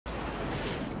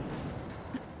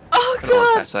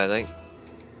god! Better, I think.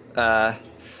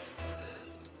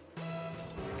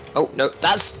 Oh no,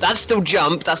 that's still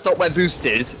jump. That's not where boost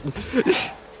is.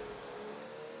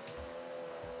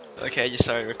 Okay, I just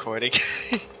started recording.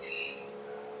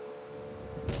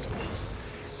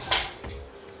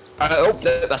 Oh,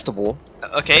 no, that's the wall.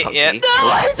 Okay, yeah. See. No,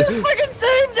 I just fucking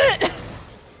saved it!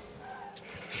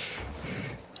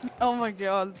 Oh my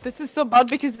god, this is so bad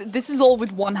because this is all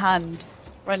with one hand.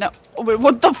 Right now. Oh, wait,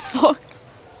 what the fuck?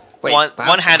 Wait,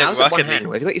 one-handed how's it Rocket one League. hand?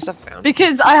 Where have you got your stuff found?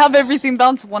 Because I have everything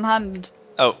bound to one hand.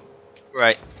 Oh,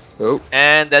 right. Oh.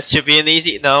 And that should be an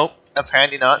easy. No,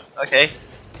 apparently not. Okay.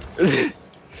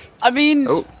 I mean...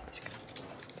 Oh.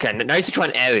 Okay, now you need to try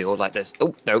an aerial like this.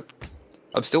 Oh, nope.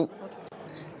 I'm still...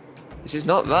 This is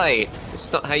not right. This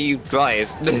is not how you drive.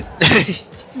 No.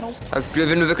 I've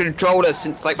driven with a controller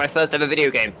since like my first ever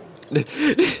video game. The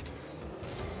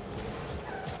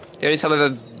only time I've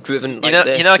ever driven like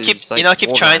this I keep is, trying to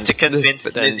Borderlands, convince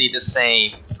but then, Lizzie the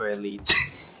same for Elite.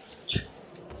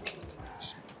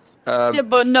 Yeah,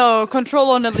 but no, control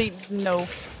on elite, no.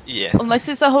 Yeah. Unless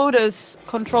it's a Hoders,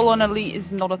 control on elite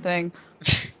is not a thing.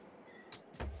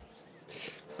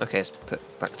 Okay, let's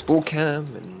put back to ball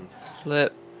cam and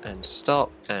flip and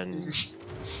stop and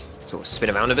sort of spin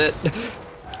around a bit.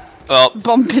 Well,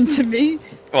 Bump into me.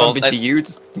 well, Bump into you.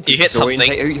 Just you hit something.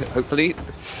 disorientate you, hopefully.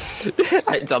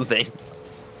 I hit something.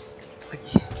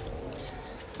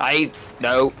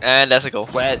 No. And that's a goal.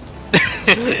 Where?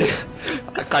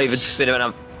 I can't even spin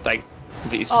around. Like.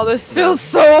 Oh, this feels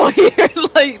so weird.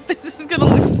 Like, this is gonna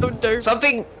look so dope.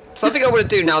 Something I want to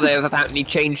do now they have apparently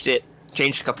changed a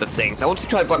couple of things. I want to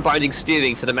try binding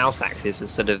steering to the mouse axis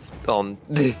instead of on.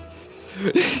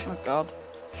 Oh god.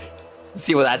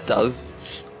 See what that does.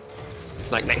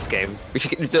 Like next game, we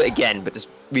should do it again, but just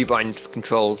rebind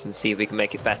controls and see if we can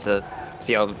make it better.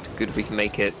 See how good we can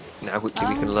make it. Now quickly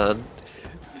we can learn.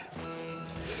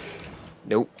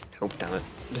 Nope. Nope. Damn it.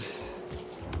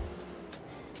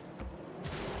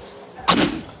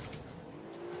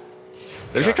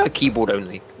 Maybe we should try keyboard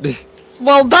only.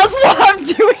 Well, that's what I'm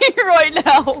doing right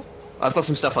now. I've got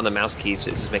some stuff on the mouse keys, so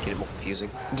it's just making it more confusing.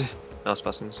 Mouse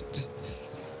buttons.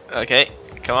 Okay,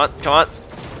 come on, come on.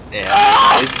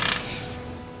 Yeah.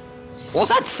 What's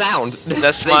that sound?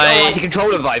 That's Oh, my it's a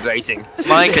controller vibrating.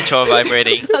 my control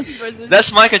vibrating. That's what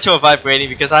That's my control vibrating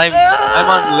because I'm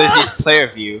on Lizzie's player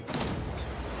view.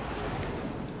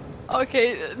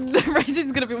 Okay,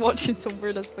 Raisin's gonna be watching some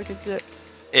weird ass fucking shit.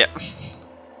 Yeah.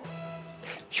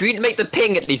 Should we make the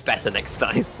ping at least better next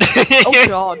time? Oh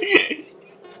god.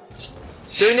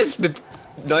 Doing this with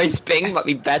nice ping might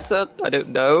be better. I don't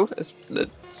know. Let's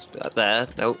there.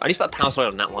 No, I need to put a power slide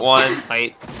on that one. One.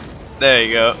 There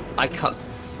you go. I can't.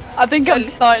 I think I'm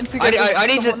starting to get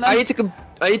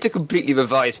I need to completely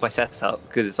revise my setup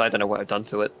because I don't know what I've done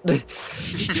to it. That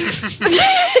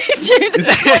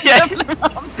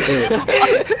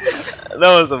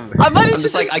was amazing. I'm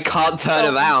just like I can't turn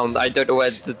around. I don't know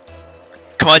where to.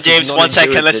 Come on, James. not 1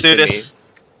 second. Let's do intuitive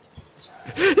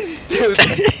this. Dude,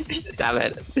 damn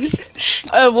it.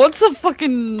 What's the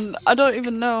fucking... I don't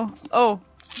even know. Oh,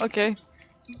 okay.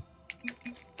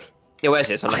 Yeah, where's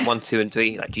this? I'm like 1, 2, and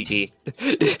 3, like GG.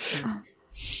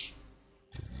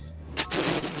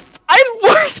 I had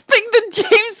worse ping than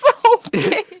James the whole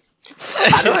game.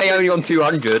 I know I only on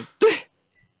 200.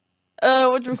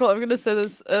 What do you call it? I'm gonna say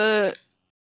this.